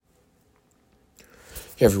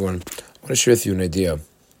Hey everyone, I want to share with you an idea,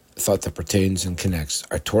 a thought that pertains and connects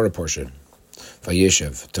our Torah portion,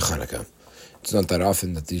 Vayeshev to Chanukah. It's not that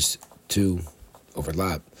often that these two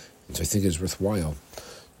overlap, and so I think it's worthwhile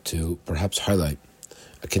to perhaps highlight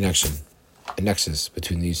a connection, a nexus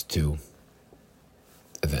between these two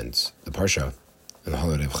events, the Parsha and the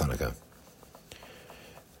holiday of Chanukah.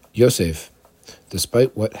 Yosef,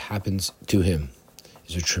 despite what happens to him,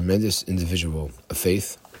 is a tremendous individual of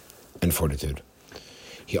faith and fortitude.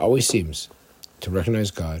 He always seems to recognize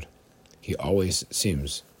God. He always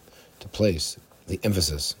seems to place the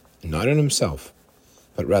emphasis not on himself,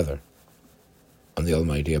 but rather on the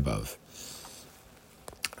Almighty above.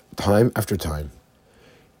 Time after time,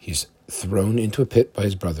 he's thrown into a pit by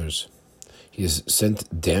his brothers. He is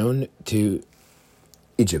sent down to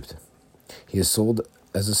Egypt. He is sold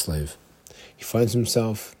as a slave. He finds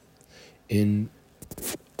himself in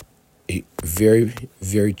a very,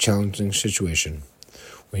 very challenging situation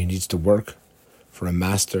where he needs to work for a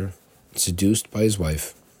master, seduced by his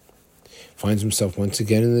wife, finds himself once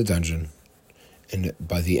again in the dungeon, and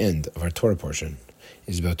by the end of our Torah portion,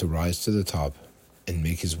 is about to rise to the top and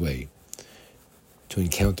make his way to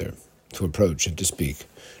encounter, to approach, and to speak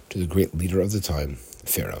to the great leader of the time,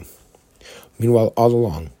 Pharaoh. Meanwhile, all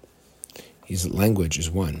along, his language is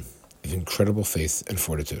one of incredible faith and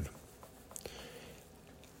fortitude.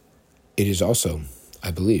 It is also,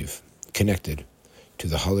 I believe, connected to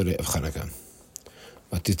the holiday of Chanukah.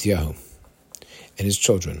 Matityahu and his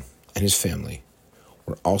children and his family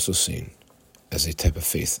were also seen as a type of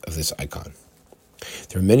faith of this icon.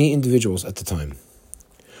 There were many individuals at the time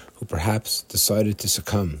who perhaps decided to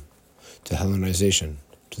succumb to Hellenization,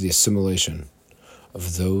 to the assimilation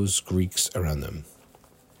of those Greeks around them.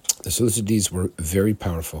 The Seleucids were very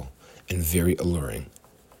powerful and very alluring.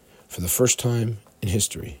 For the first time in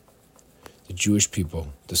history, the Jewish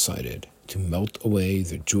people decided to melt away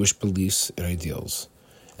their Jewish beliefs and ideals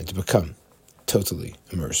and to become totally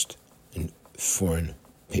immersed in foreign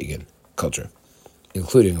pagan culture,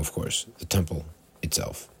 including, of course, the temple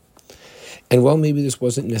itself. And while maybe this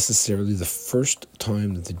wasn't necessarily the first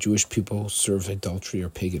time that the Jewish people served idolatry or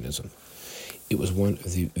paganism, it was one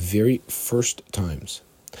of the very first times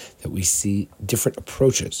that we see different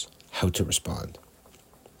approaches how to respond.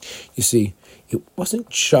 You see, it wasn't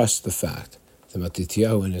just the fact that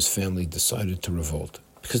Matityahu and his family decided to revolt,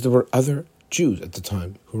 because there were other Jews at the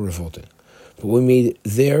time who were revolting. But what made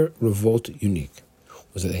their revolt unique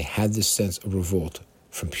was that they had this sense of revolt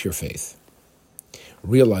from pure faith,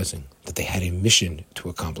 realizing that they had a mission to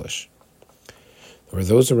accomplish. There were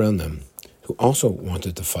those around them who also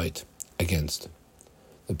wanted to fight against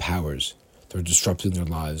the powers that were disrupting their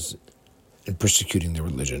lives and persecuting their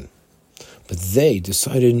religion. But they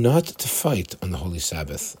decided not to fight on the Holy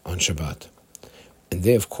Sabbath, on Shabbat. And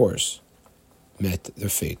they, of course, met their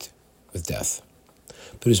fate with death.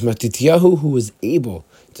 But it was Matityahu who was able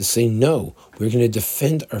to say, no, we're going to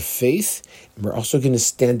defend our faith, and we're also going to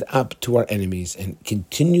stand up to our enemies and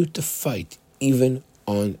continue to fight even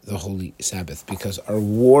on the Holy Sabbath, because our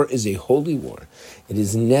war is a holy war. It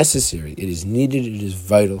is necessary, it is needed, it is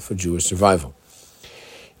vital for Jewish survival.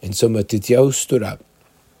 And so Matityahu stood up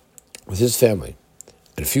with his family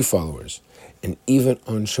and a few followers, and even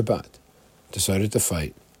on Shabbat, decided to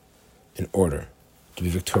fight in order to be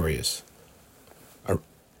victorious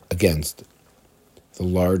against the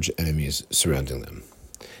large enemies surrounding them.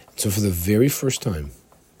 So for the very first time,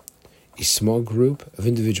 a small group of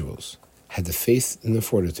individuals had the faith and the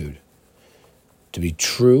fortitude to be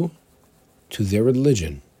true to their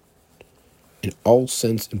religion in all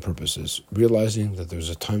sense and purposes, realizing that there's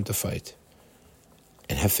a time to fight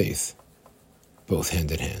and have faith, both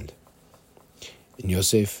hand in hand. And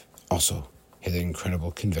Yosef also had an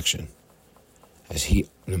incredible conviction, as he,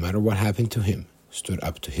 no matter what happened to him, stood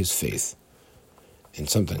up to his faith, and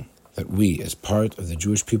something that we, as part of the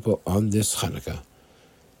Jewish people on this Chanukah,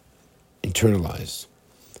 internalize,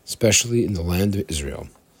 especially in the land of Israel.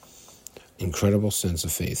 Incredible sense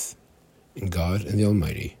of faith in God and the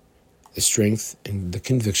Almighty, the strength and the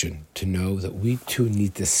conviction to know that we too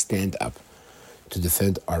need to stand up to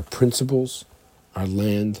defend our principles, our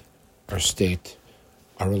land, our state,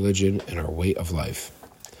 our religion, and our way of life.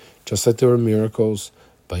 Just like there were miracles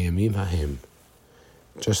by Yamim Hahim,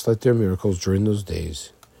 just like there are miracles during those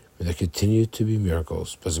days, may there continue to be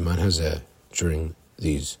miracles Bazman Hazeh during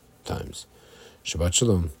these times. Shabbat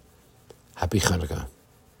Shalom. Happy Chanukah.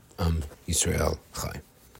 Am Yisrael Chai.